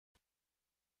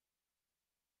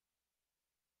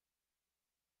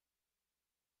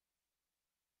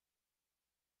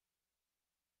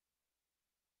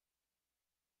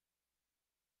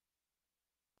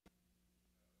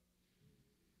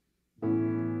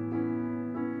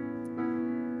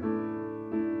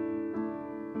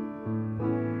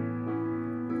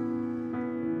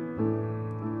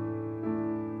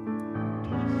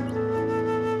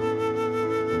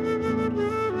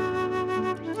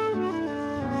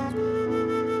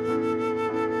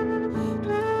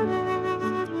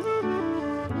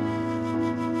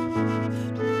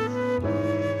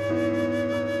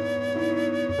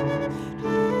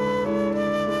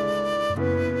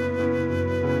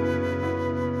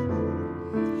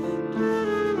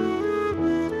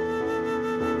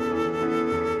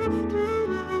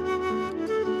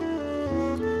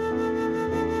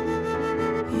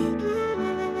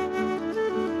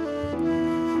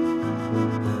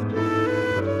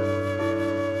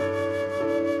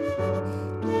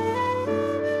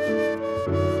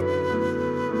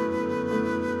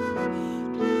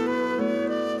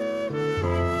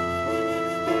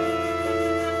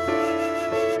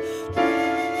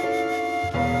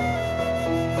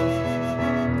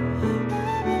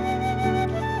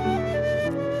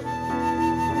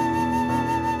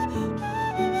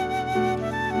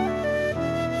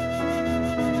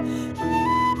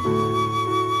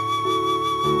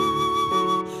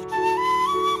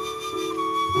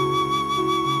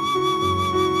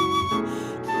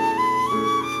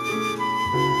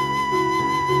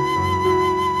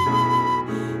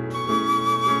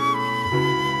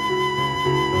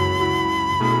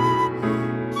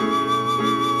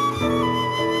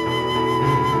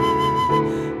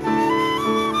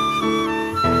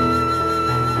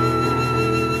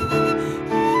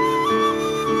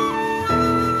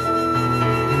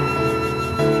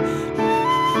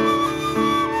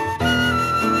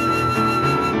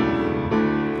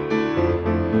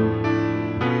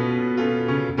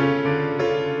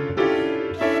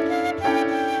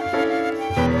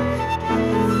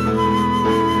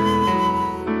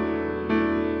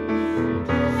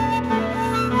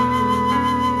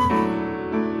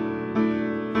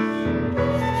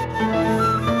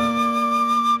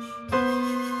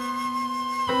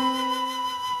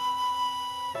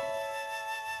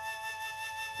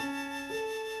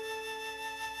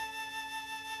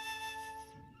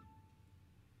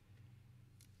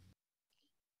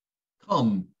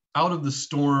Come out of the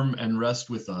storm and rest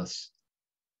with us.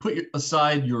 Put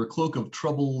aside your cloak of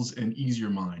troubles and ease your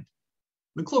mind.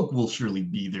 The cloak will surely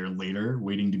be there later,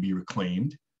 waiting to be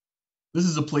reclaimed. This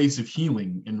is a place of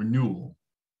healing and renewal.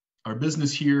 Our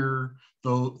business here,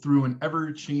 though, through an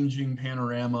ever-changing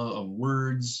panorama of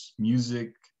words,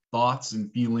 music, thoughts,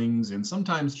 and feelings, and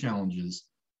sometimes challenges,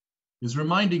 is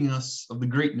reminding us of the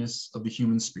greatness of the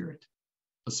human spirit,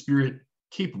 a spirit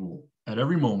capable at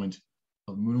every moment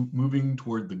of moving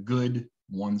toward the good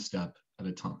one step at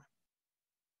a time.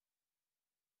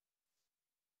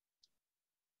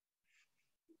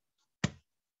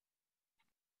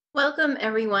 Welcome,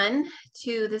 everyone,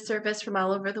 to the service from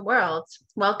all over the world.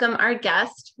 Welcome our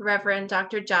guest, Reverend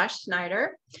Dr. Josh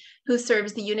Schneider, who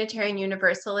serves the Unitarian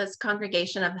Universalist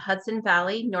congregation of the Hudson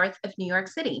Valley, north of New York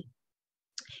City.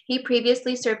 He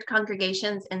previously served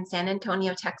congregations in San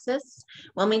Antonio, Texas,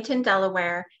 Wilmington,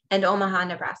 Delaware, and Omaha,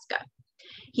 Nebraska.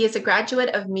 He is a graduate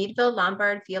of Meadville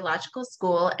Lombard Theological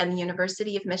School and the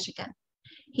University of Michigan.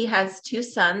 He has two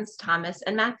sons, Thomas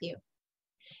and Matthew.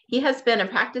 He has been a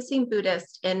practicing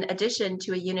Buddhist in addition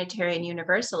to a Unitarian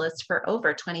Universalist for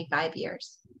over 25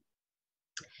 years.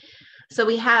 So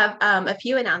we have a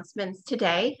few announcements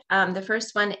today. The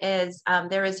first one is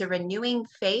there is a renewing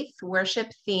faith worship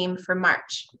theme for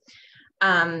March.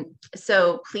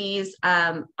 So please,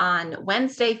 on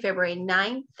Wednesday, February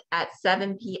 9th at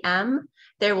 7 p.m.,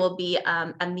 there will be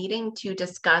a meeting to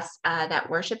discuss that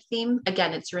worship theme.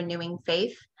 Again, it's renewing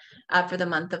faith for the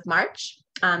month of March.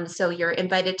 So you're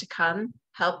invited to come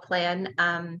help plan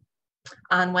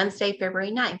on Wednesday,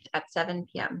 February 9th at 7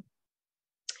 p.m.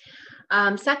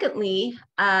 Secondly,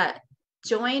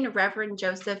 join Reverend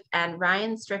Joseph and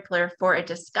Ryan Strickler for a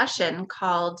discussion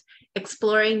called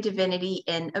Exploring Divinity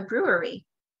in a Brewery.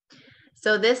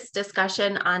 So this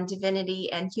discussion on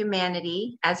divinity and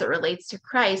humanity as it relates to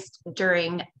Christ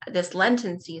during this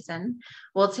Lenten season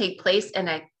will take place in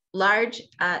a large,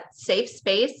 safe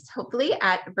space, hopefully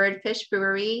at Birdfish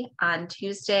Brewery on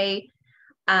Tuesday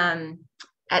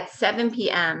at 7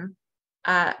 p.m.,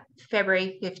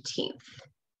 February 15th.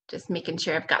 Just making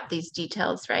sure I've got these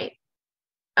details right.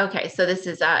 Okay, so this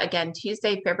is, again,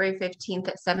 Tuesday, February 15th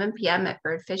at 7 p.m. at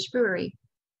Birdfish Brewery.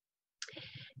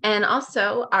 And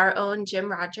also, our own Jim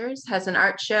Rogers has an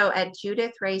art show at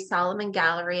Judith Ray Solomon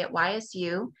Gallery at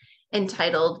YSU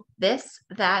entitled This,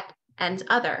 That, and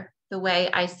Other, The Way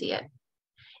I See It.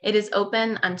 It is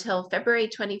open until February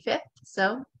 25th,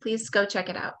 so please go check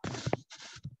it out.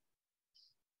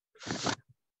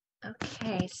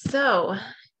 Okay, so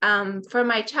for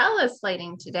my chalice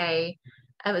lighting today,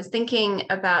 I was thinking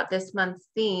about this month's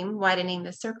theme, widening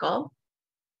the circle,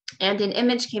 and an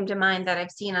image came to mind that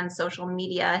I've seen on social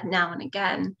media now and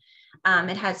again.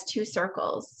 It has two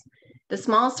circles. The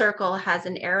small circle has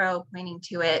an arrow pointing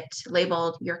to it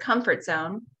labeled your comfort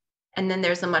zone, and then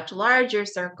there's a much larger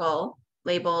circle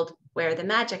labeled where the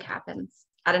magic happens.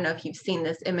 I don't know if you've seen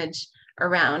this image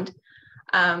around,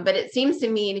 but it seems to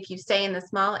mean if you stay in the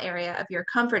small area of your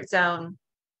comfort zone,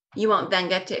 you won't then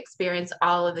get to experience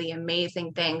all of the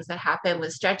amazing things that happen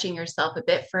with stretching yourself a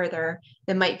bit further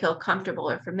that might feel comfortable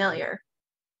or familiar.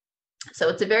 So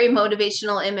it's a very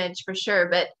motivational image for sure,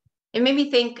 but it made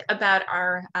me think about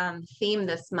our theme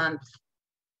this month,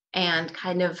 and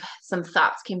kind of some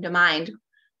thoughts came to mind.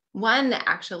 One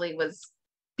actually was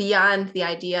beyond the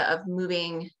idea of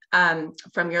moving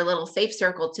from your little safe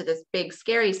circle to this big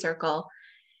scary circle.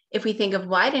 If we think of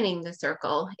widening the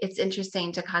circle, it's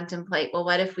interesting to contemplate, well,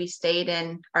 what if we stayed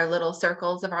in our little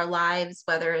circles of our lives,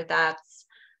 whether that's,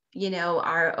 you know,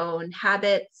 our own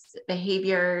habits,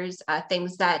 behaviors,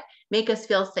 things that make us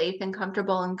feel safe and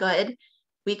comfortable and good.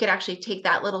 We could actually take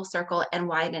that little circle and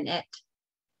widen it.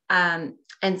 And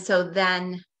so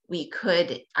then we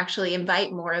could actually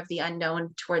invite more of the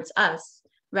unknown towards us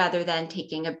rather than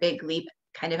taking a big leap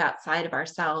kind of outside of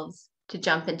ourselves to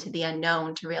jump into the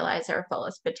unknown to realize our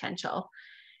fullest potential.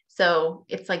 So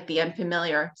it's like the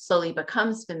unfamiliar slowly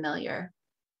becomes familiar,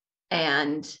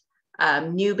 and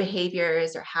new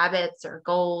behaviors or habits or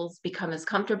goals become as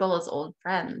comfortable as old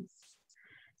friends.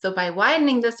 So by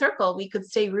widening the circle, we could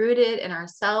stay rooted in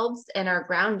ourselves and our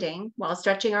grounding while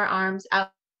stretching our arms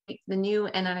out to the new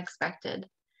and unexpected.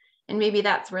 And maybe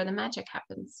that's where the magic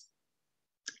happens.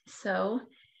 So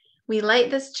we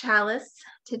light this chalice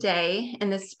today in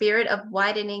the spirit of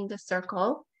widening the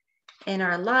circle in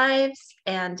our lives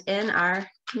and in our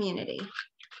community.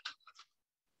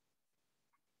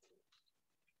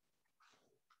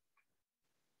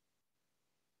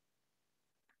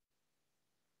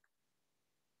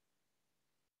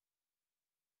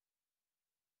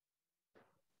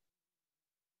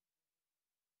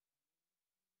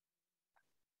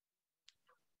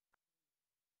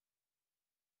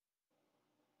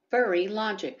 Furry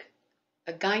Logic,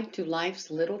 A Guide to Life's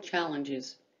Little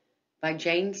Challenges by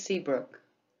Jane Seabrook.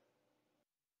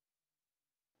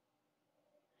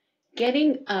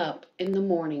 Getting up in the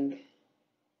morning.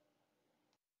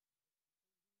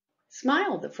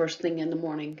 Smile the first thing in the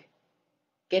morning.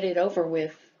 Get it over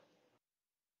with.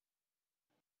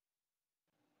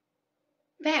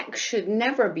 Facts should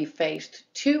never be faced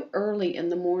too early in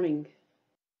the morning.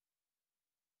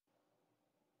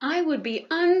 I would be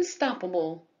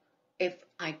unstoppable if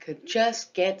I could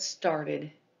just get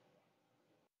started.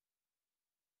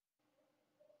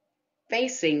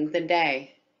 Facing the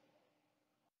day.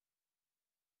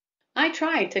 I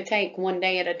try to take one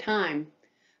day at a time,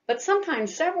 but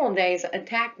sometimes several days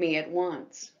attack me at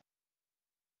once.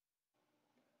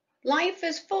 Life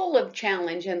is full of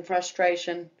challenge and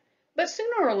frustration, but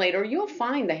sooner or later you'll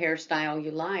find the hairstyle you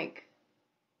like.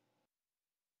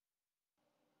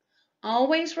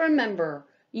 Always remember,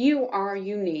 you are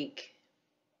unique,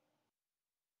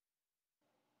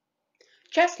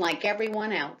 just like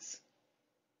everyone else.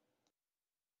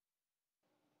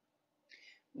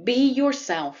 Be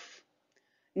yourself.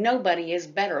 Nobody is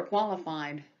better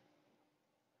qualified.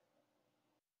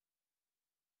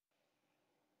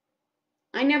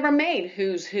 I never made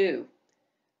Who's Who,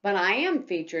 but I am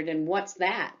featured in What's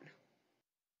That?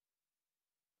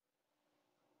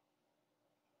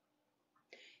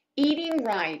 Eating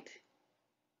right.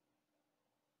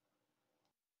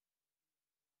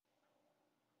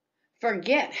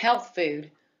 Forget health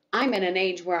food. I'm in an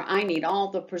age where I need all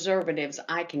the preservatives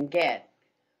I can get.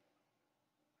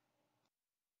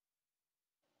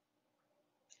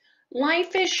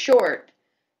 Life is short.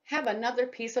 Have another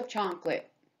piece of chocolate.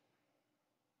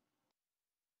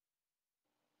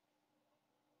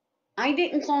 I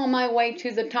didn't claw my way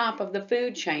to the top of the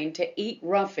food chain to eat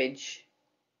roughage.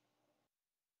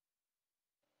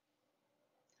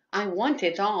 I want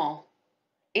it all,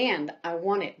 and I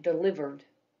want it delivered.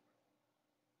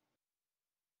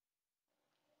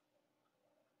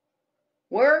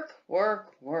 Work,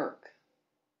 work, work.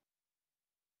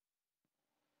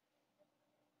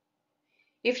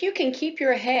 If you can keep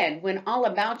your head when all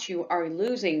about you are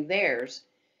losing theirs,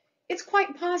 it's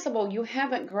quite possible you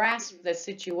haven't grasped the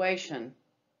situation.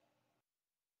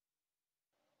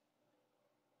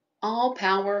 All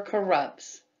power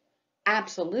corrupts.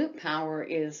 Absolute power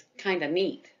is kinda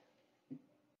neat.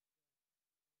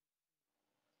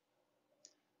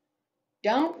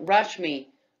 Don't rush me.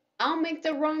 I'll make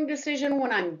the wrong decision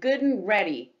when I'm good and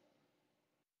ready.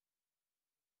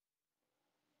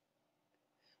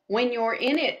 When you're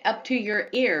in it up to your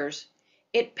ears,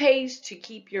 it pays to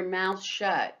keep your mouth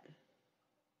shut.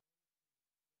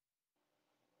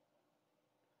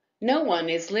 No one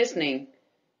is listening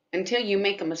until you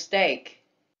make a mistake.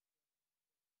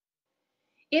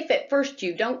 If at first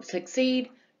you don't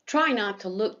succeed, try not to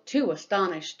look too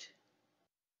astonished.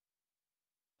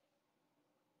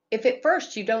 If at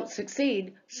first you don't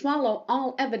succeed, swallow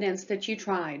all evidence that you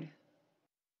tried.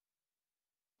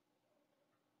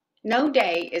 No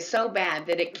day is so bad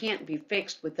that it can't be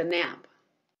fixed with a nap.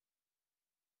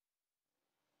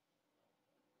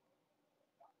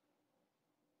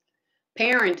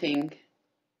 Parenting.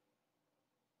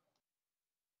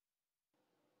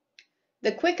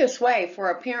 The quickest way for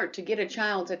a parent to get a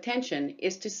child's attention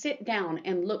is to sit down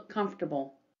and look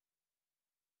comfortable.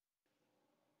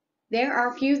 There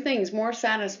are few things more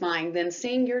satisfying than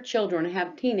seeing your children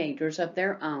have teenagers of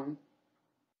their own.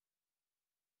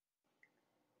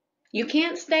 You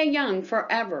can't stay young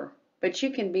forever, but you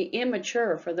can be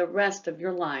immature for the rest of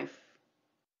your life.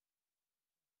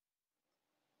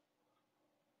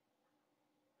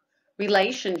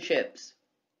 Relationships.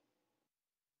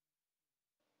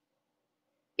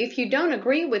 If you don't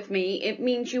agree with me, it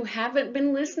means you haven't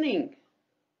been listening.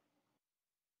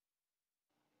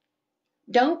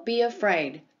 Don't be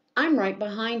afraid. I'm right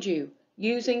behind you,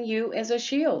 using you as a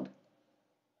shield.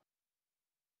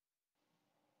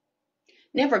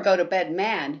 Never go to bed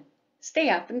mad. Stay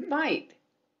up and fight.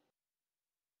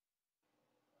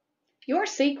 Your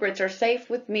secrets are safe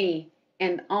with me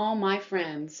and all my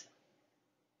friends.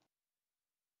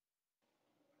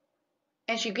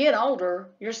 As you get older,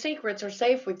 your secrets are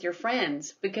safe with your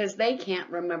friends because they can't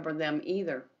remember them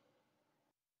either.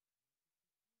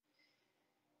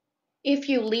 If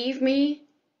you leave me,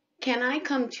 can I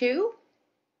come too?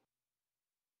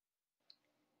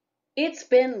 It's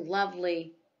been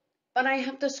lovely, but I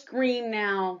have to scream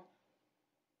now.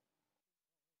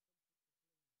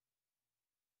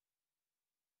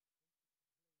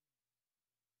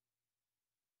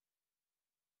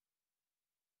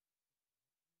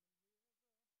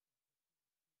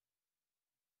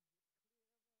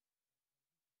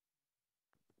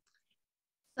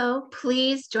 So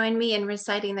please join me in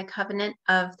reciting the covenant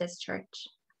of this church.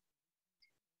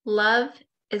 Love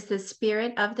is the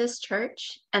spirit of this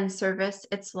church and service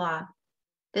its law.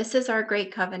 This is our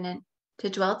great covenant, to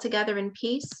dwell together in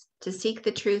peace, to seek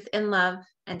the truth in love,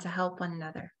 and to help one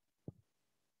another.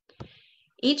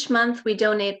 Each month, we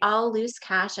donate all loose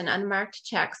cash and unmarked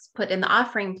checks put in the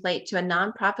offering plate to a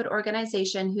nonprofit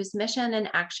organization whose mission and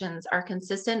actions are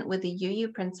consistent with the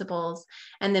UU principles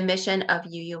and the mission of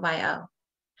UUYO.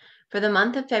 For the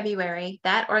month of February,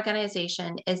 that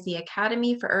organization is the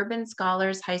Academy for Urban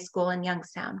Scholars High School in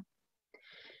Youngstown.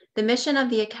 The mission of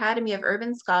the Academy of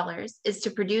Urban Scholars is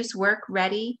to produce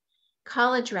work-ready,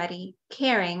 college-ready,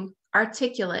 caring,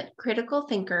 articulate, critical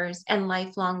thinkers, and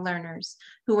lifelong learners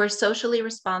who are socially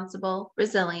responsible,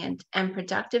 resilient, and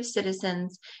productive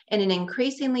citizens in an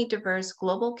increasingly diverse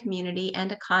global community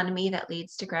and economy that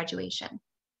leads to graduation.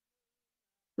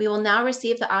 We will now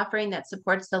receive the offering that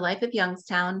supports the life of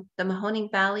Youngstown, the Mahoning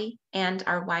Valley, and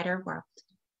our wider world.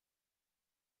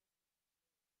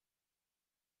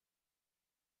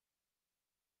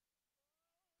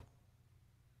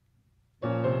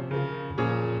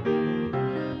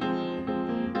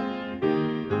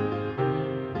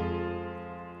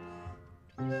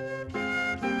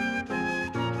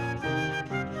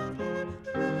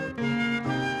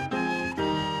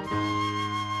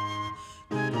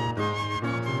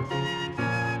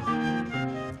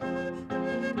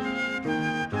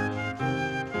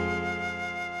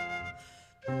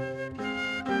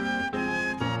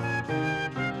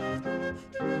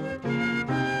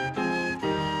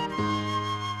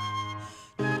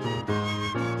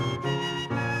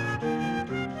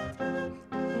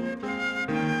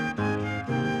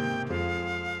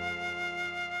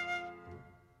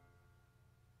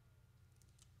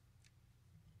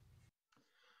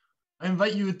 I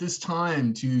invite you at this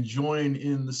time to join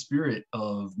in the spirit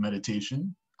of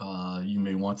meditation. You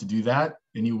may want to do that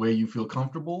any way you feel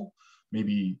comfortable,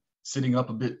 maybe sitting up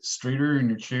a bit straighter in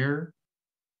your chair,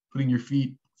 putting your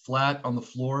feet flat on the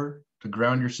floor to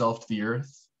ground yourself to the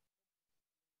earth.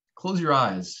 Close your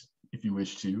eyes if you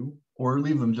wish to, or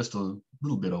leave them just a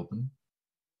little bit open.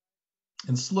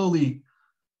 And slowly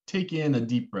take in a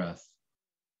deep breath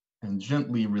and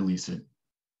gently release it,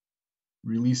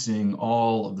 releasing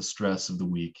all of the stress of the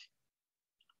week.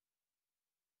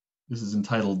 This is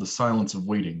entitled The Silence of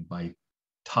Waiting by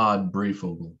Todd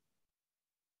Brayfogle.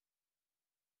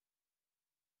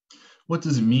 What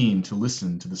does it mean to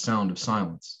listen to the sound of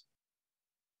silence?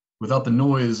 Without the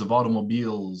noise of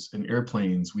automobiles and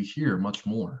airplanes, we hear much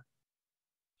more.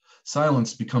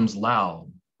 Silence becomes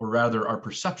loud, or rather our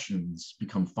perceptions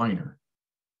become finer.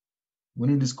 When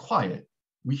it is quiet,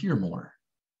 we hear more.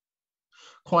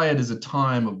 Quiet is a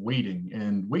time of waiting,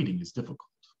 and waiting is difficult.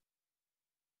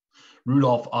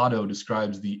 Rudolf Otto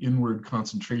describes the inward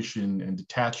concentration and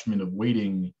detachment of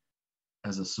waiting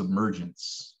as a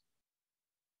submergence.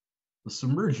 The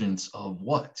submergence of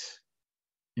what?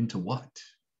 Into what?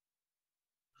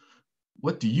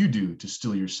 What do you do to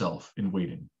still yourself in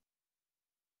waiting?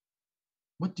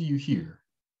 What do you hear?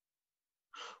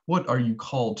 What are you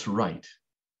called to write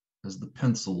as the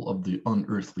pencil of the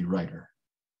unearthly writer?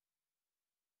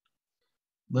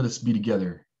 Let us be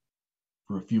together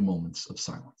for a few moments of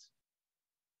silence.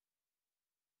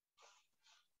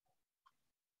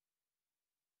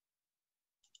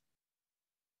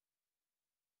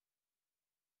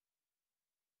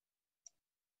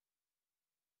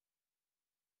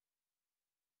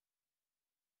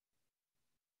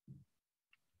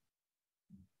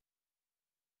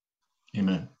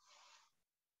 Amen.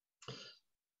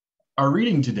 Our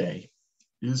reading today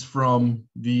is from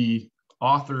the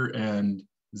author and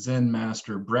Zen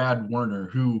master Brad Werner,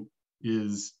 who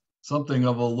is something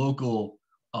of a local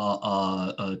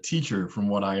teacher from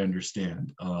what I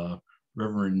understand.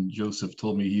 Reverend Joseph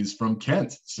told me he's from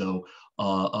Kent, so a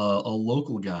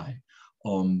local guy.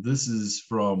 This is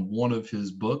from one of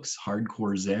his books,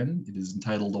 Hardcore Zen. It is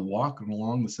entitled A Walk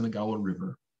Along the Shenandoah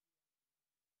River.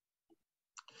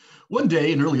 One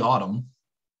day in early autumn,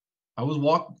 I was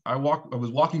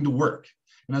walking to work,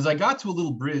 and as I got to a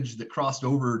little bridge that crossed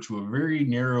over to a very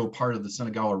narrow part of the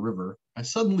Shenandoah River, I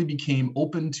suddenly became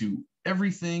open to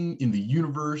everything in the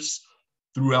universe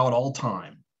throughout all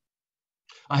time.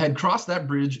 I had crossed that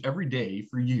bridge every day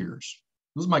for years.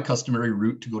 It was my customary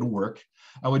route to go to work.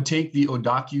 I would take the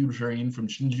Odakyu train from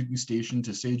Shinjuku Station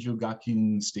to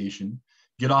Seijogakuin Station,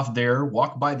 get off there,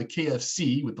 walk by the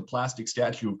KFC with the plastic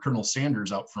statue of Colonel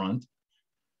Sanders out front,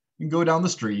 and go down the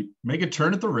street, make a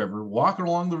turn at the river, walk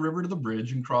along the river to the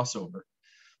bridge and cross over.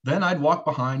 Then I'd walk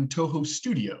behind Toho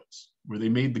Studios, where they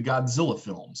made the Godzilla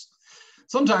films.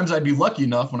 Sometimes I'd be lucky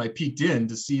enough when I peeked in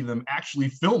to see them actually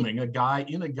filming a guy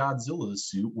in a Godzilla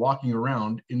suit walking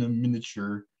around in a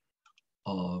miniature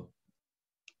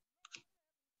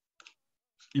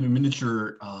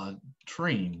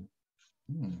train.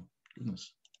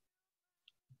 Goodness.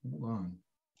 Hold on.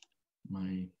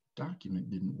 My document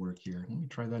didn't work here. Let me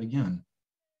try that again.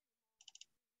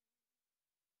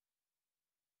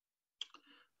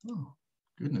 Oh,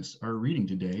 goodness. Our reading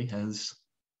today has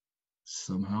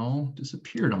somehow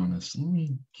disappeared on us. Let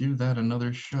me give that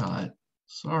another shot.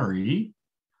 Sorry.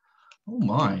 Oh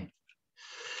my.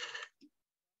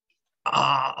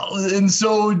 And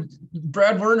so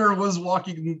Brad Werner was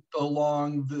walking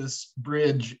along this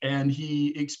bridge and he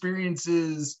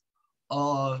experiences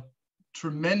a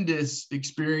tremendous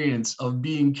experience of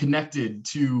being connected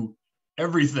to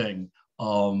everything.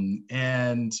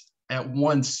 And at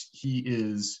once he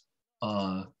is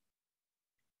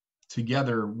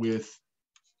together with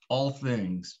all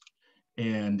things.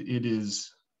 And it is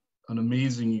an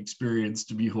amazing experience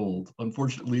to behold.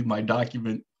 Unfortunately, my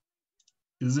document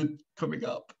isn't coming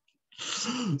up.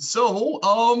 So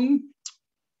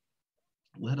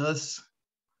let us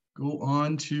go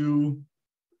on to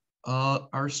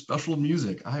our special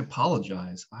music. I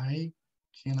apologize. I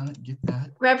cannot get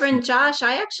that. Reverend Josh,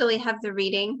 I actually have the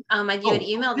reading. You had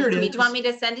emailed it to me. Do you want me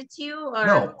to send it to you? Or?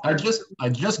 No, I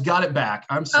just got it back.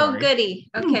 I'm sorry. Oh, goody.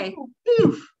 Okay.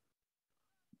 Oof.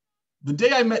 The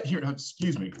day I met here,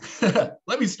 excuse me.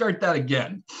 Let me start that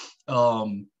again.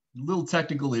 Little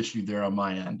technical issue there on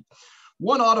my end.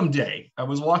 One autumn day, I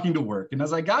was walking to work, and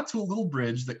as I got to a little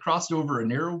bridge that crossed over a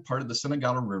narrow part of the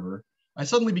Senegala River, I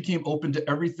suddenly became open to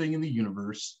everything in the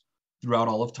universe throughout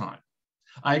all of time.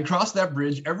 I had crossed that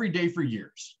bridge every day for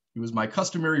years. It was my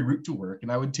customary route to work,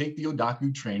 and I would take the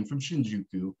Odaku train from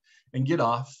Shinjuku and get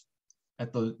off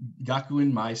at the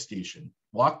Gakuin-mai station,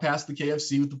 walk past the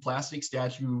KFC with the plastic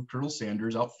statue of Colonel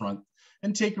Sanders out front,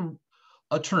 and take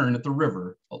a turn at the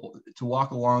river to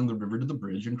walk along the river to the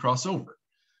bridge and cross over.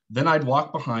 Then I'd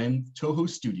walk behind Toho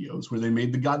Studios where they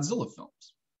made the Godzilla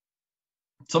films.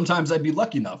 Sometimes I'd be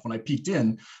lucky enough when I peeked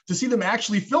in to see them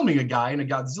actually filming a guy in a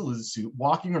Godzilla suit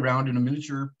walking around in a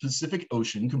miniature Pacific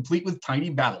Ocean complete with tiny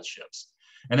battleships.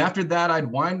 And after that, I'd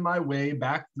wind my way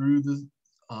back through the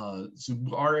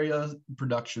Subaria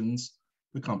Productions,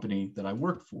 the company that I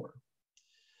worked for.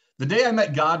 The day I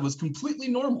met God was completely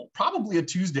normal, probably a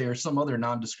Tuesday or some other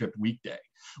nondescript weekday.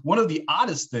 One of the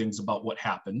oddest things about what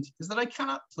happened is that I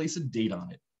cannot place a date on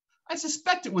it. I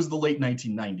suspect it was the late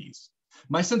 1990s.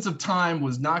 My sense of time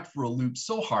was knocked for a loop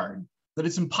so hard that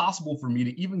it's impossible for me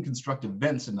to even construct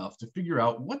events enough to figure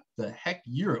out what the heck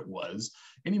year it was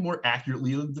any more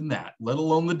accurately than that, let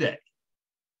alone the day.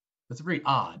 That's very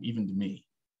odd, even to me.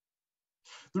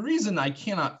 The reason I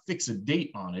cannot fix a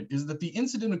date on it is that the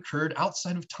incident occurred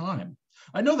outside of time.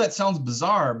 I know that sounds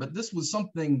bizarre, but this was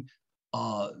something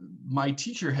my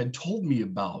teacher had told me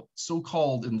about,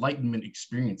 so-called enlightenment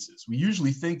experiences. We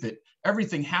usually think that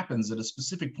everything happens at a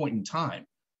specific point in time.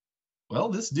 Well,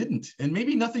 this didn't, and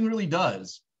maybe nothing really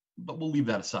does, but we'll leave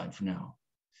that aside for now.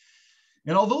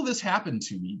 And although this happened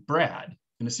to me, Brad,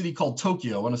 in a city called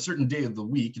Tokyo on a certain day of the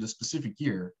week in a specific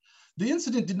year, the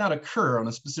incident did not occur on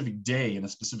a specific day in a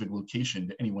specific location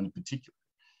to anyone in particular.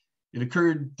 It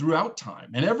occurred throughout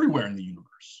time and everywhere in the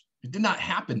universe. It did not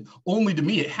happen only to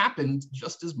me, it happened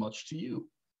just as much to you.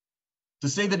 To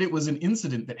say that it was an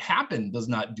incident that happened does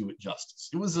not do it justice.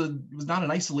 It was not an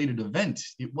isolated event.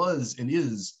 It was and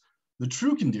is the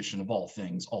true condition of all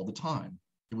things all the time.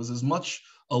 It was as much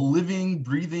a living,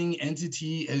 breathing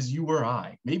entity as you or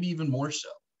I, maybe even more so.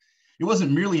 It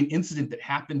wasn't merely an incident that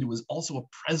happened, it was also a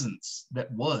presence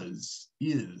that was,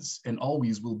 is, and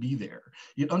always will be there.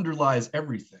 It underlies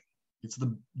everything. It's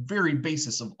the very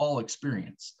basis of all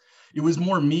experience. It was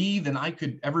more me than I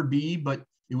could ever be, but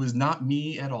it was not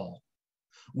me at all.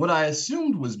 What I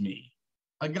assumed was me,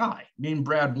 a guy named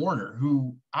Brad Werner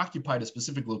who occupied a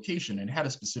specific location and had a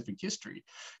specific history,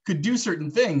 could do certain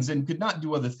things and could not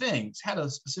do other things, had a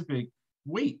specific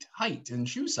weight, height, and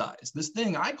shoe size. This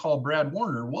thing I call Brad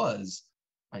Werner was,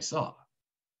 I saw,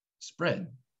 spread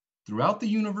throughout the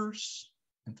universe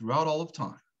and throughout all of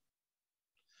time.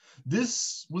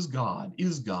 This was God,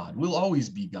 is God, will always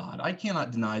be God. I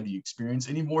cannot deny the experience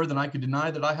any more than I could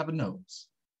deny that I have a nose.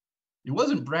 It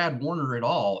wasn't Brad Werner at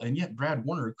all, and yet Brad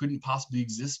Werner couldn't possibly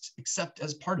exist except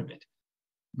as part of it.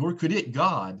 Nor could it,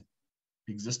 God,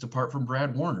 exist apart from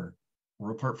Brad Werner,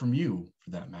 or apart from you,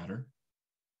 for that matter.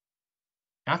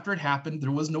 After it happened, there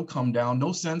was no come down,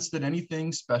 no sense that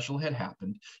anything special had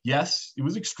happened. Yes, it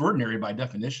was extraordinary by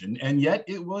definition, and yet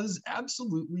it was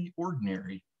absolutely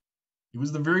ordinary. It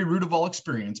was the very root of all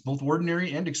experience, both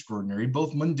ordinary and extraordinary,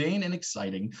 both mundane and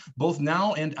exciting, both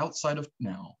now and outside of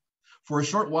now. For a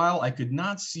short while, I could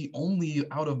not see only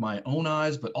out of my own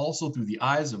eyes, but also through the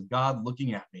eyes of God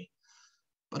looking at me.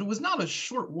 But it was not a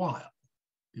short while,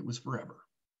 it was forever.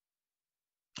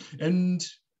 And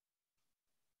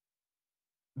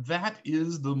that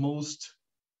is the most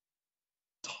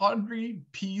tawdry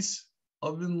piece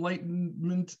of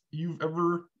enlightenment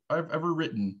I've ever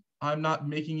written. I'm not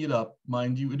making it up,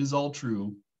 mind you, it is all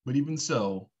true. But even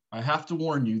so, I have to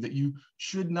warn you that you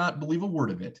should not believe a word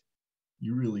of it.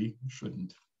 You really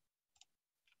shouldn't.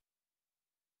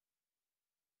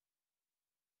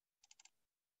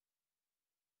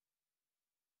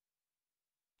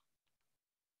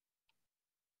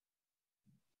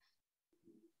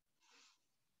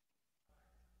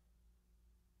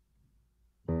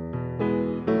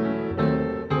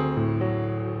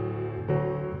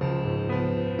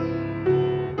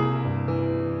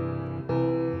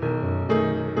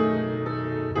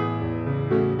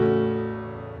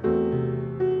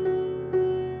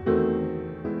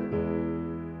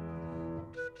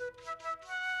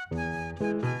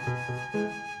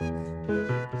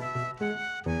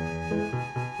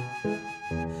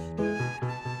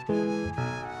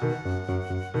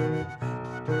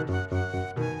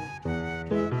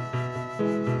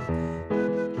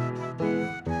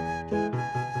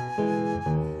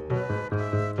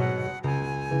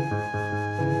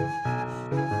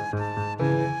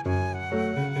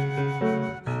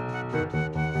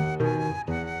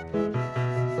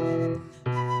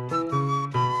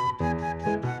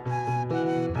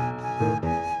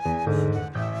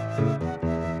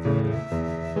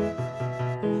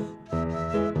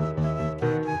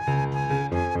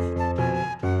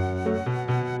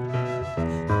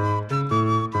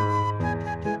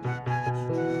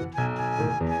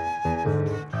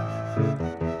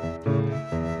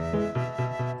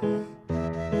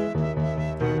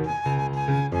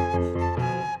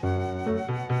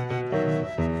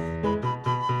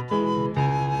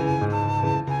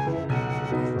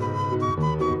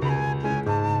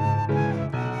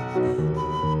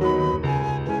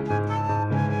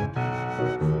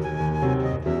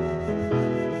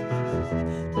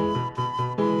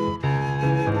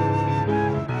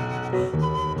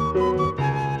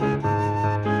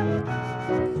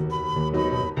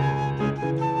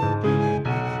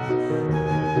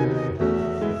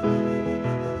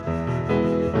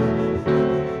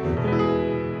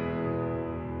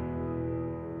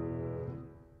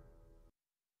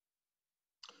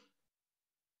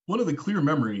 One of the clear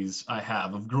memories I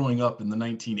have of growing up in the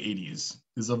 1980s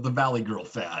is of the Valley Girl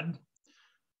fad.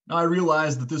 Now, I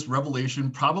realize that this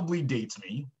revelation probably dates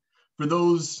me. For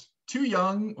those too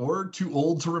young or too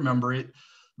old to remember it,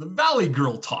 the Valley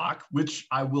Girl talk, which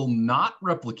I will not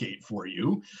replicate for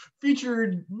you,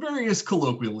 featured various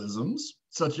colloquialisms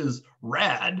such as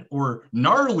rad or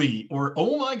gnarly or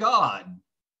oh my God.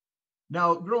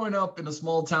 Now, growing up in a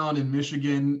small town in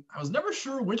Michigan, I was never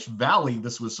sure which valley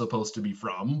this was supposed to be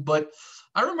from, but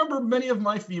I remember many of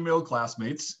my female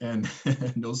classmates and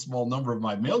no small number of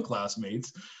my male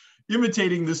classmates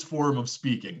imitating this form of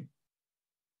speaking.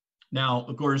 Now,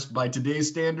 of course, by today's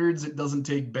standards, it doesn't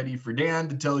take Betty Friedan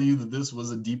to tell you that this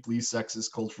was a deeply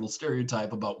sexist cultural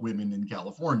stereotype about women in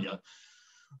California.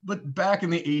 But back in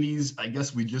the 80s, I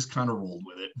guess we just kind of rolled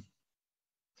with it.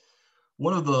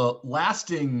 One of the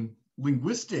lasting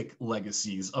linguistic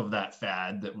legacies of that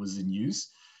fad that was in use,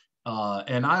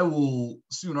 and I will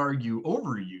soon argue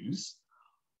overuse,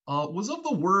 was of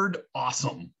the word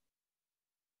awesome.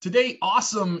 Today,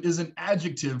 awesome is an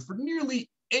adjective for nearly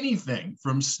anything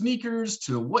from sneakers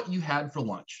to what you had for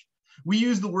lunch. We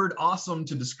use the word awesome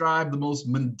to describe the most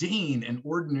mundane and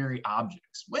ordinary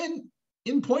objects, when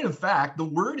in point of fact, the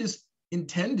word is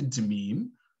intended to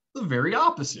mean the very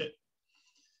opposite.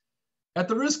 At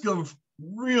the risk of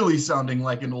really sounding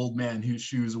like an old man who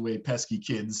shoos away pesky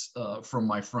kids from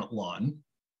my front lawn,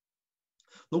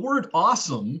 the word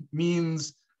awesome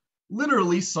means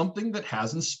literally something that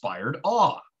has inspired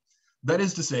awe. That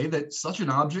is to say that such an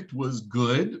object was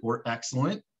good or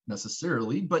excellent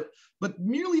necessarily, but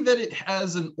merely that it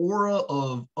has an aura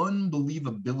of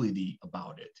unbelievability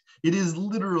about it. It is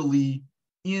literally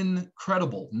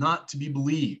incredible, not to be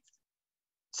believed.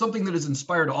 Something that has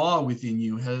inspired awe within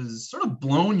you has sort of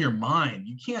blown your mind.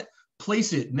 You can't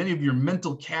place it in any of your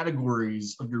mental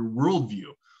categories of your worldview.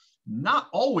 Not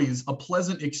always a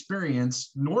pleasant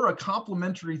experience, nor a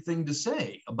complimentary thing to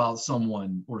say about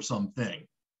someone or something.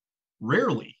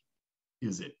 Rarely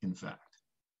is it, in fact.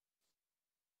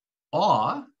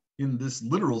 Awe, in this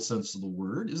literal sense of the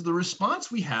word, is the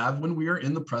response we have when we are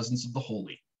in the presence of the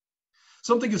holy.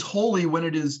 Something is holy when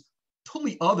it is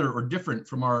totally other or different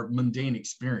from our mundane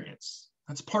experience.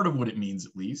 That's part of what it means,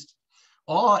 at least.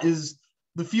 Awe is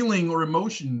the feeling or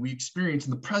emotion we experience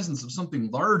in the presence of something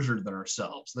larger than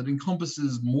ourselves that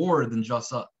encompasses more than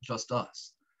just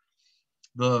us.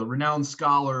 The renowned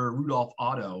scholar Rudolf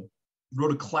Otto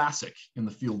wrote a classic in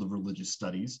the field of religious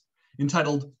studies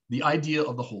entitled The Idea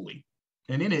of the Holy.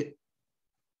 And in it,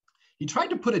 he tried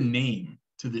to put a name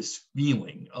to this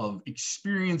feeling of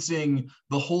experiencing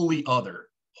the holy other,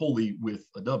 holy with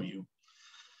a W.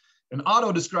 And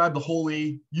Otto described the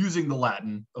holy using the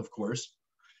Latin, of course.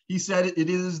 He said it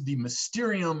is the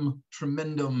mysterium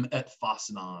tremendum et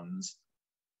fascinans,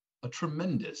 a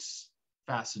tremendous,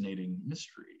 fascinating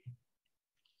mystery.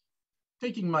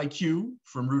 Taking my cue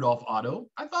from Rudolf Otto,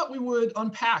 I thought we would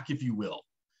unpack, if you will,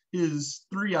 his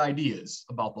three ideas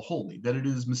about the holy, that it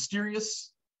is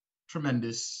mysterious,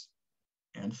 tremendous,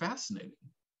 and fascinating.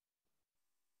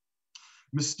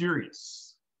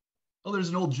 Mysterious. Well, there's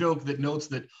an old joke that notes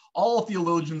that all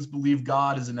theologians believe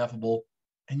God is ineffable,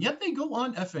 and yet they go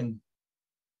on effing.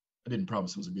 I didn't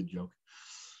promise it was a good joke.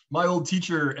 My old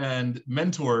teacher and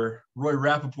mentor, Roy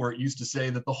Rappaport, used to say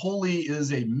that the holy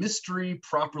is a mystery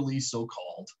properly so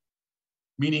called,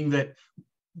 meaning that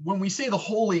when we say the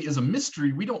holy is a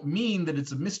mystery, we don't mean that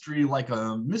it's a mystery like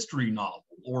a mystery novel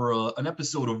or an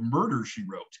episode of Murder, She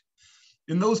Wrote.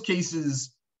 In those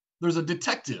cases, there's a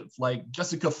detective like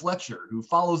Jessica Fletcher who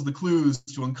follows the clues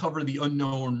to uncover the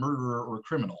unknown murderer or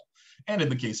criminal. And in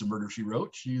the case of Murder, She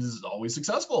Wrote, she's always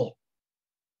successful.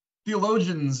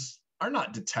 Theologians are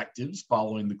not detectives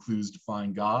following the clues to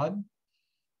find God.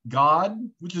 God,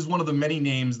 which is one of the many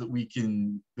names that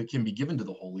can be given to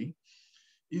the holy,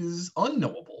 is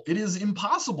unknowable. It is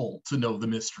impossible to know the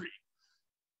mystery,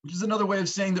 which is another way of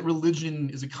saying that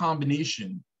religion is a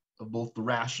combination of both the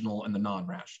rational and the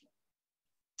non-rational.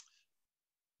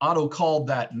 Otto called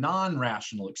that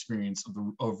non-rational experience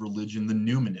of religion the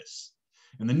numinous.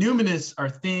 And the numinous are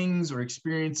things or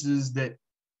experiences that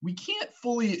we can't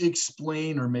fully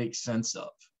explain or make sense of.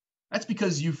 That's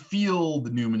because you feel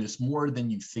the numinous more than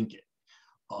you think it.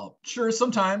 Sure,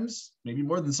 sometimes, maybe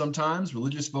more than sometimes,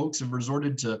 religious folks have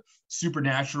resorted to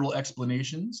supernatural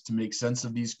explanations to make sense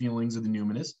of these feelings of the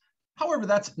numinous. However,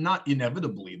 that's not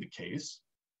inevitably the case.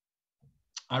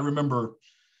 I remember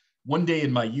one day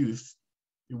in my youth,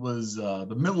 it was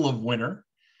the middle of winter,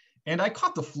 and I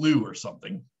caught the flu or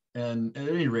something. And at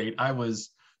any rate, I was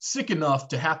sick enough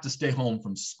to have to stay home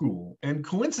from school. And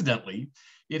coincidentally,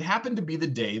 it happened to be the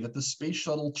day that the Space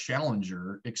Shuttle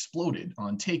Challenger exploded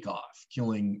on takeoff,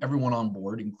 killing everyone on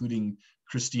board, including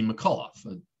Christine McCullough,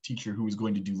 a teacher who was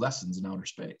going to do lessons in outer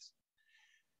space.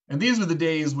 And these were the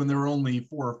days when there were only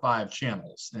 4 or 5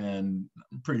 channels, and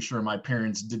I'm pretty sure my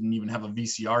parents didn't even have a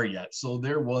VCR yet, so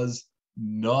there was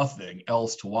nothing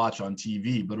else to watch on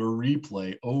TV but a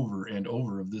replay over and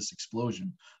over of this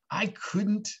explosion. I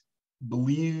couldn't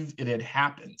believe it had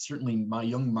happened. Certainly my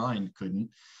young mind couldn't.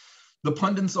 The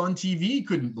pundits on TV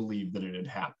couldn't believe that it had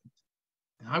happened.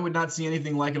 And I would not see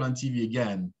anything like it on TV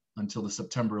again until the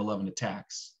September 11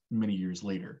 attacks many years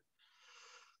later.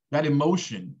 That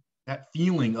emotion, that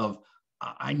feeling of,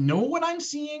 I know what I'm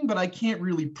seeing, but I can't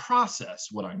really process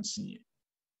what I'm seeing.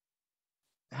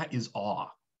 That is awe.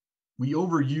 We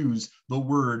overuse the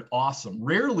word awesome.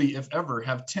 Rarely, if ever,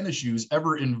 have tennis shoes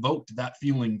ever invoked that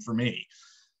feeling for me.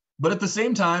 But at the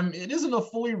same time, it isn't a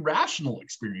fully rational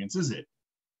experience, is it?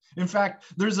 In fact,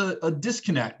 there's a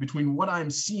disconnect between what I'm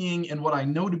seeing and what I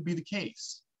know to be the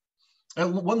case. At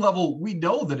one level, we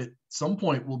know that at some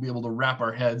point we'll be able to wrap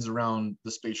our heads around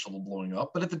the space shuttle blowing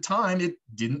up, but at the time, it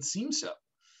didn't seem so.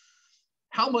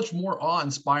 How much more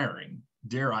awe-inspiring,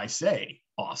 dare I say,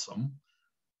 awesome,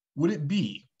 would it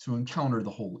be to encounter the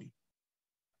holy?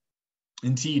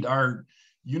 Indeed, our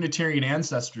Unitarian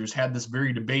ancestors had this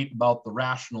very debate about the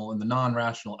rational and the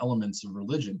non-rational elements of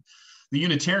religion. The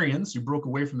Unitarians, who broke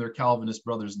away from their Calvinist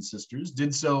brothers and sisters,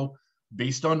 did so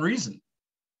based on reason.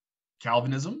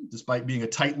 Calvinism, despite being a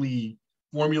tightly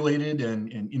formulated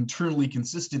and internally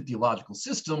consistent theological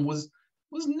system, was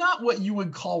not what you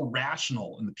would call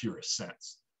rational in the purest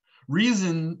sense.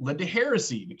 Reason led to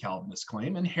heresy, the Calvinists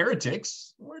claim, and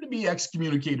heretics were to be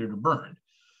excommunicated or burned.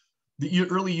 The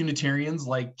early Unitarians,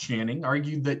 like Channing,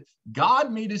 argued that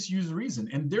God made us use reason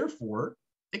and therefore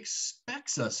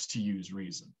expects us to use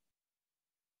reason.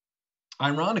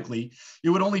 Ironically, it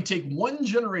would only take one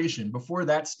generation before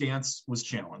that stance was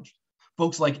challenged.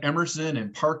 Folks like Emerson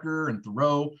and Parker and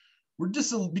Thoreau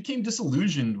became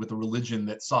disillusioned with a religion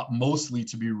that sought mostly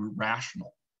to be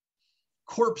rational.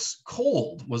 Corpse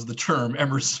cold was the term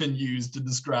Emerson used to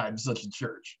describe such a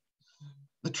church.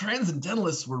 The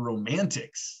Transcendentalists were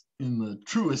romantics in the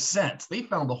truest sense. They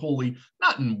found the holy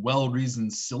not in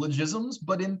well-reasoned syllogisms,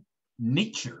 but in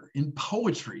nature, in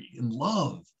poetry, in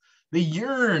love. They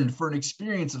yearned for an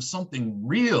experience of something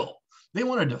real. They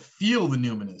wanted to feel the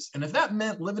numinous. And if that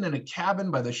meant living in a cabin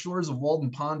by the shores of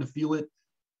Walden Pond to feel it,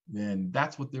 then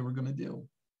that's what they were going to do.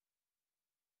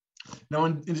 Now,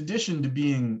 in addition to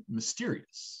being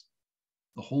mysterious,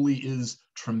 the holy is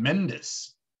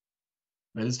tremendous.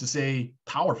 That is to say,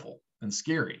 powerful and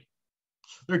scary.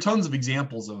 There are tons of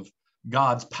examples of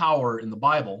God's power in the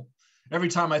Bible. Every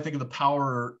time I think of the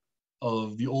power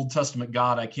of the Old Testament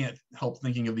God, I can't help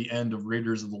thinking of the end of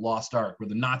Raiders of the Lost Ark, where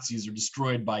the Nazis are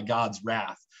destroyed by God's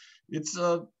wrath. It's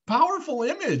a powerful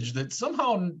image that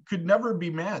somehow could never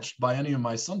be matched by any of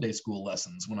my Sunday school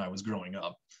lessons when I was growing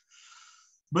up.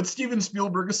 But Steven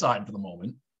Spielberg aside for the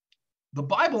moment, the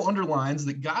Bible underlines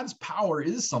that God's power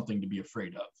is something to be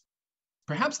afraid of.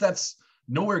 Perhaps that's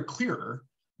nowhere clearer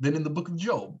than in the book of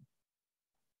Job.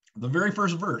 The very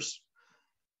first verse,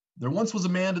 there once was a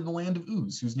man in the land of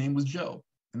Uz whose name was Job,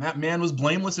 and that man was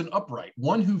blameless and upright,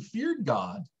 one who feared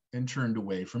God and turned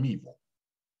away from evil.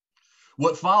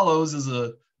 What follows is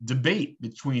a debate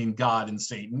between God and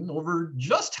Satan over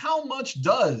just how much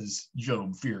does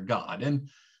Job fear God. And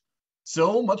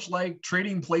so, much like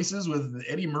trading places with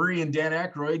Eddie Murray and Dan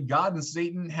Aykroyd, God and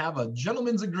Satan have a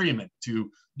gentleman's agreement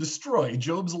to destroy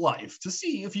Job's life to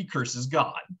see if he curses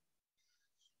God.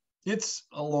 It's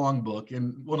a long book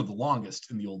and one of the longest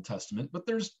in the Old Testament, but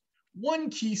there's one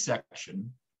key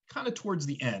section kind of towards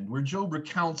the end where Job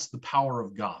recounts the power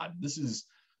of God. This is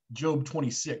Job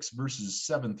 26, verses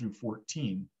 7 through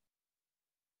 14.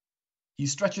 He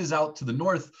stretches out to the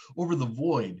north over the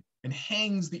void and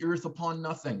hangs the earth upon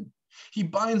nothing. He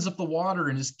binds up the water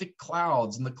in his thick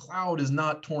clouds, and the cloud is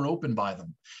not torn open by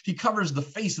them. He covers the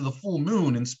face of the full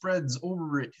moon and spreads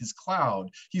over it his cloud.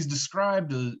 He's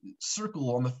described a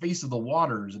circle on the face of the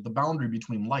waters at the boundary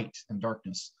between light and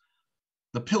darkness.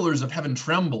 The pillars of heaven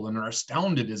tremble and are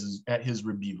astounded at his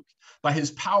rebuke. By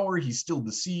his power he stilled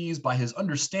the seas. By his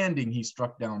understanding he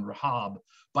struck down Rahab.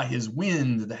 By his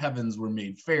wind the heavens were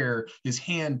made fair. His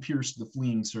hand pierced the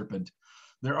fleeing serpent.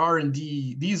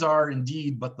 These are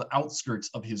indeed but the outskirts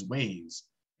of his ways.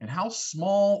 And how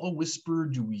small a whisper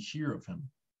do we hear of him?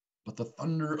 But the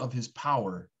thunder of his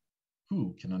power,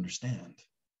 who can understand?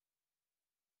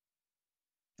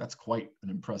 That's quite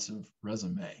an impressive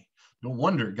resume. No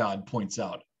wonder God points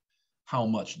out how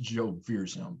much Job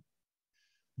fears him.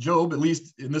 Job, at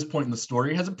least in this point in the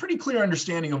story, has a pretty clear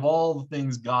understanding of all the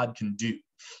things God can do.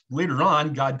 Later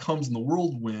on, God comes in the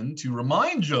whirlwind to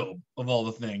remind Job of all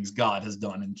the things God has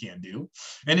done and can do.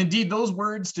 And indeed, those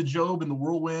words to Job in the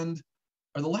whirlwind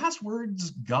are the last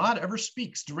words God ever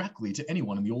speaks directly to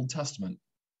anyone in the Old Testament.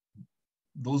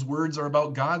 Those words are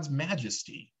about God's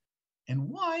majesty and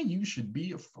why you should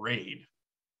be afraid.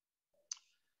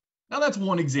 Now, that's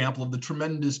one example of the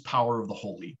tremendous power of the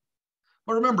holy.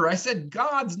 But remember, I said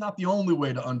God's not the only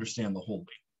way to understand the holy.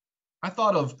 I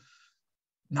thought of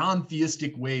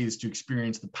non-theistic ways to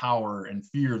experience the power and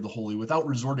fear of the holy without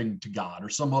resorting to God or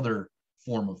some other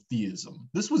form of theism.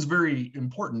 This was very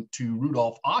important to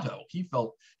Rudolf Otto. He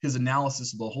felt his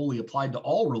analysis of the holy applied to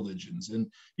all religions,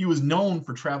 and he was known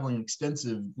for traveling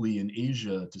extensively in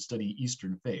Asia to study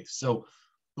Eastern faiths. So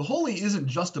the holy isn't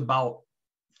just about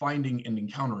finding and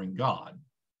encountering God.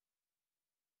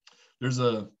 There's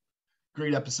a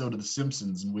great episode of The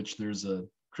Simpsons in which there's a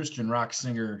Christian rock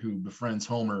singer who befriends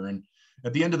Homer, and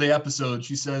at the end of the episode,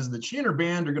 she says that she and her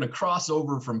band are going to cross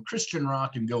over from Christian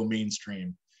rock and go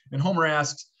mainstream. And Homer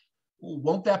asks, well,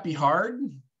 won't that be hard?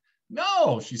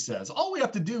 No, she says. All we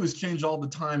have to do is change all the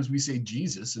times we say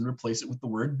Jesus and replace it with the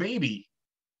word baby.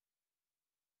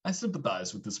 I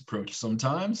sympathize with this approach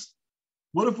sometimes.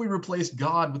 What if we replaced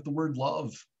God with the word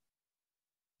love?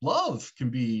 Love can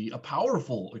be a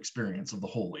powerful experience of the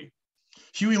holy.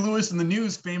 Huey Lewis in the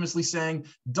News famously sang,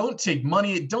 "Don't take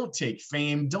money, don't take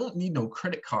fame, don't need no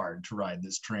credit card to ride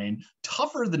this train.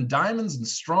 Tougher than diamonds and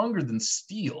stronger than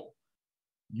steel.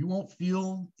 You won't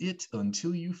feel it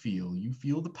until you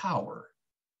feel the power.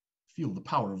 Feel the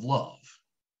power of love."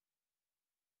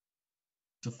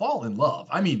 To fall in love,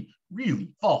 I mean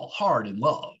really fall hard in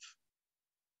love,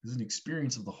 is an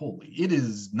experience of the holy. It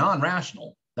is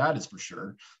non-rational, that is for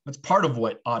sure. That's part of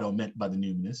what Otto meant by the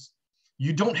numinous.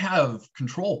 You don't have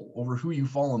control over who you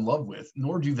fall in love with,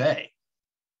 nor do they.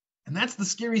 And that's the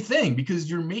scary thing, because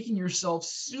you're making yourself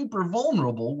super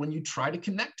vulnerable when you try to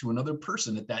connect to another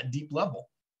person at that deep level.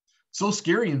 So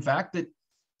scary, in fact, that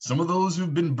some of those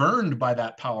who've been burned by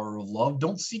that power of love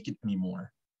don't seek it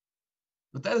anymore.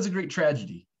 But that is a great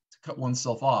tragedy, to cut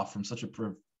oneself off from such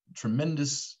a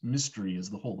tremendous mystery is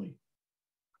the holy.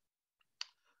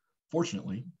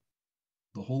 Fortunately,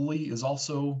 the holy is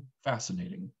also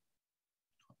fascinating,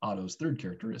 Otto's third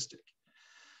characteristic.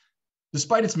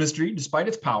 Despite its mystery, despite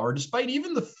its power, despite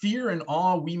even the fear and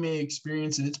awe we may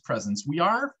experience in its presence, we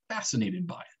are fascinated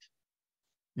by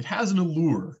it. It has an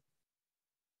allure.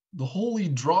 The holy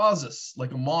draws us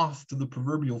like a moth to the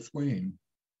proverbial flame.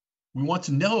 We want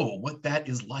to know what that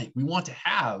is like. We want to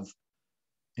have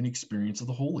an experience of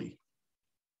the holy.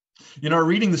 In our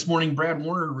reading this morning, Brad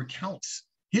Warner recounts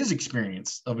his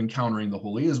experience of encountering the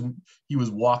holy as he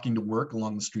was walking to work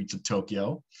along the streets of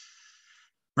Tokyo.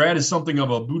 Brad is something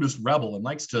of a Buddhist rebel and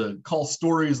likes to call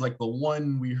stories like the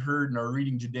one we heard in our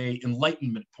reading today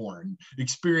enlightenment porn,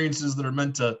 experiences that are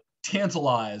meant to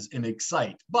tantalize and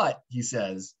excite. But, he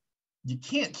says, you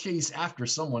can't chase after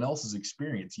someone else's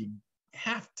experience. You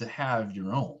have to have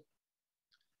your own.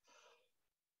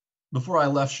 Before I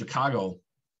left Chicago,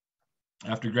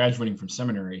 after graduating from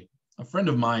seminary, a friend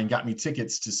of mine got me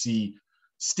tickets to see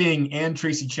Sting and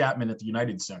Tracy Chapman at the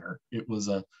United Center. It was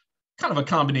a kind of a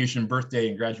combination birthday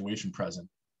and graduation present.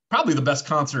 Probably the best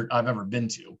concert I've ever been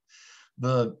to.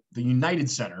 The United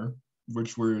Center,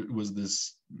 which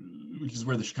is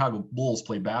where the Chicago Bulls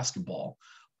play basketball,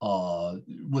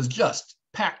 was just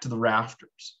packed to the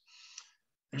rafters.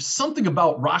 There's something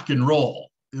about rock and roll,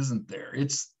 isn't there?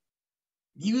 It's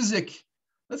music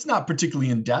that's not particularly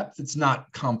in depth. It's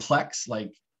not complex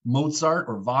like Mozart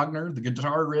or Wagner. The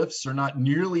guitar riffs are not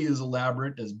nearly as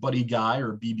elaborate as Buddy Guy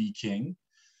or B.B. King.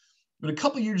 But a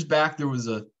couple years back, there was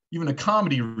even a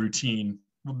comedy routine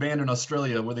of a band in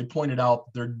Australia where they pointed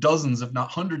out there are dozens, if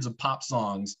not hundreds, of pop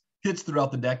songs, hits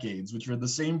throughout the decades, which are the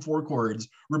same four chords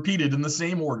repeated in the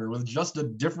same order with just a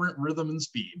different rhythm and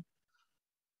speed.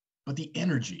 But the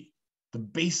energy, the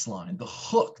bass line, the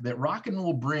hook that rock and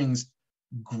roll brings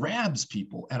grabs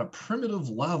people at a primitive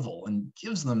level and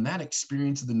gives them that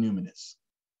experience of the numinous.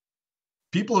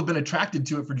 People have been attracted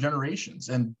to it for generations,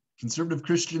 and conservative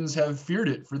Christians have feared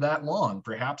it for that long,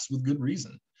 perhaps with good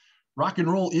reason. Rock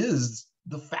and roll is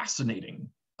the fascinating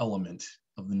element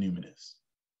of the numinous.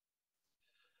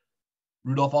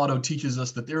 Rudolf Otto teaches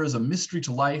us that there is a mystery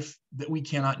to life that we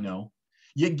cannot know,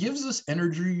 yet gives us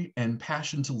energy and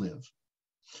passion to live.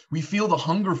 We feel the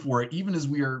hunger for it even as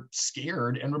we are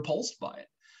scared and repulsed by it.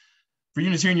 For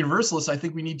Unitarian Universalists, I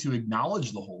think we need to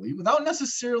acknowledge the holy without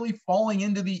necessarily falling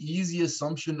into the easy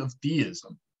assumption of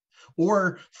theism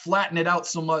or flatten it out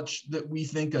so much that we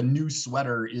think a new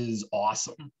sweater is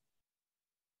awesome.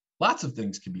 Lots of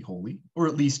things can be holy, or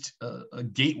at least a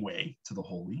gateway to the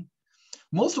holy.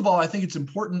 Most of all, I think it's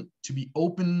important to be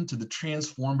open to the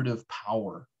transformative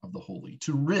power of the holy,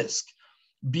 to risk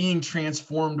being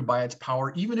transformed by its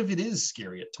power, even if it is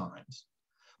scary at times.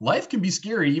 Life can be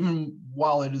scary even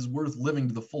while it is worth living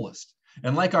to the fullest.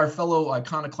 And like our fellow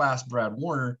iconoclast Brad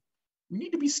Warner, we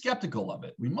need to be skeptical of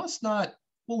it. We must not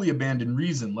fully abandon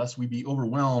reason lest we be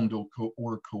overwhelmed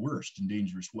or coerced in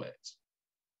dangerous ways.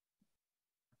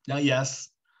 Now, yes,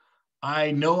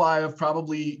 I know I have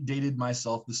probably dated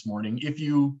myself this morning. If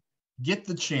you get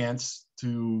the chance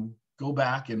to go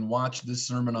back and watch this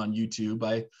sermon on YouTube,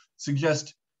 I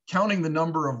suggest counting the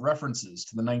number of references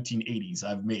to the 1980s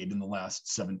I've made in the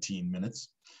last 17 minutes.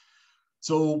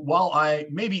 So while I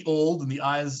may be old in the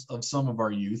eyes of some of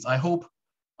our youth, I hope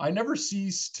I never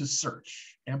cease to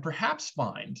search and perhaps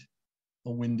find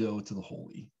a window to the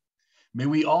holy. May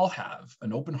we all have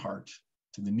an open heart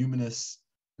to the numinous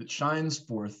that shines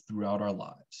forth throughout our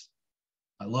lives.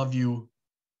 I love you.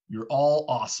 You're all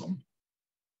awesome.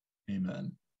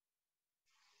 Amen.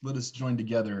 Let us join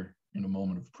together in a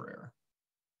moment of prayer.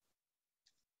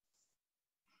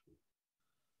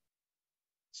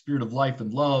 Spirit of life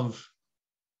and love,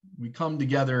 we come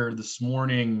together this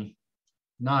morning,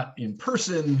 not in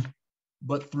person,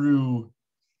 but through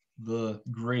the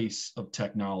grace of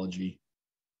technology.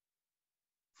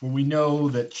 For we know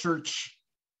that church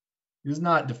is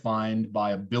not defined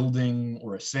by a building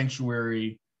or a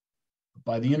sanctuary, but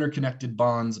by the interconnected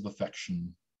bonds of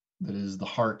affection that is the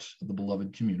heart of the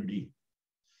beloved community.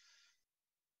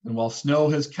 And while snow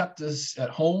has kept us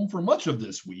at home for much of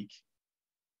this week,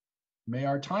 may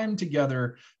our time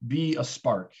together be a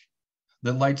spark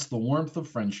that lights the warmth of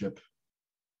friendship,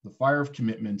 the fire of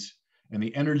commitment, and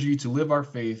the energy to live our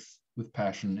faith with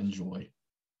passion and joy.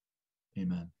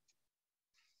 Amen.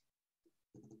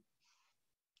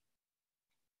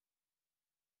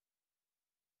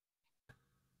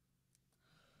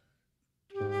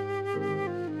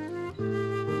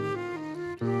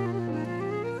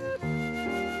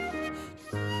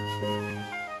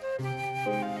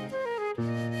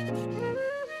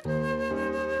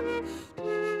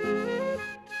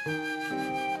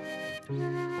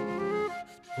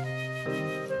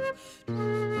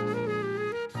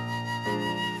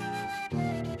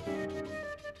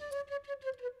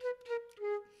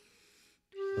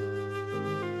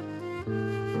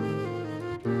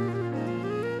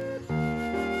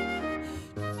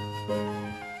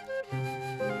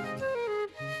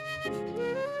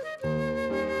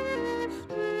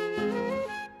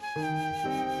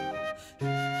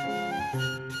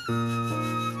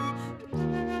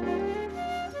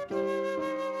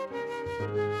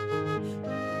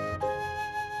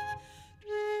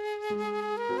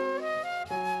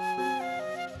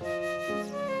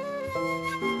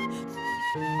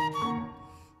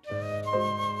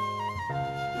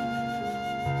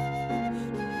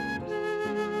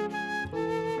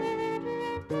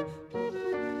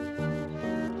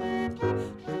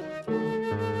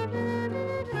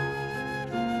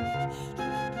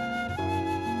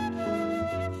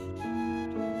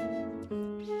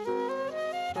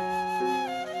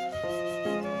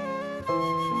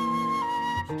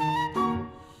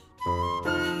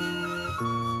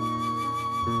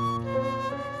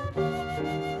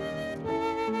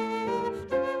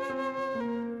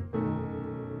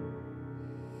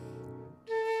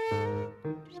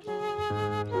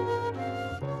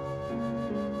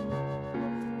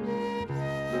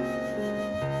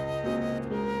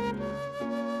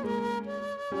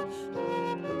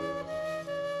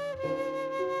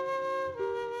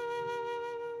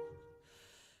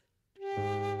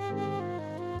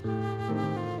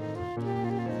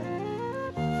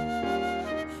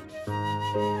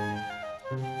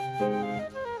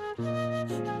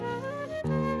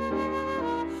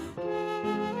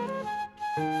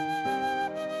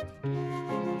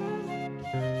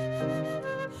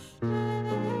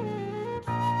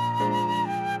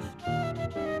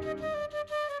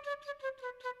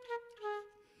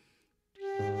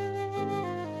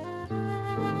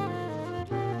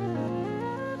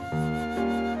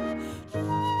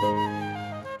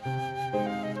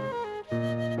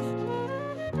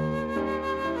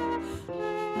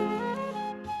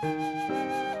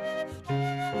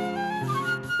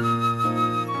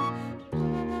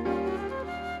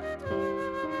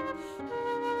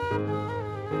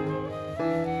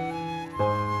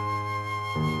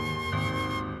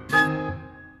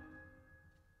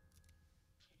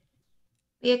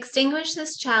 We extinguish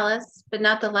this chalice, but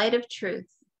not the light of truth,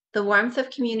 the warmth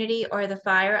of community, or the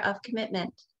fire of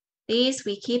commitment. These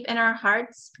we keep in our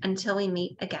hearts until we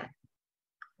meet again.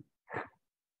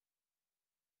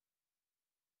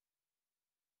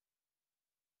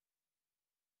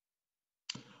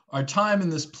 Our time in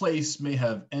this place may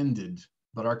have ended,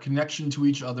 but our connection to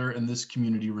each other in this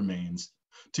community remains.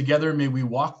 Together may we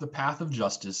walk the path of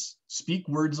justice, speak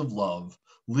words of love,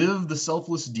 live the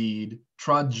selfless deed,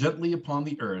 trod gently upon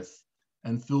the earth,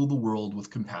 and fill the world with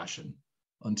compassion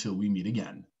until we meet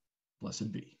again.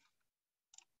 Blessed be.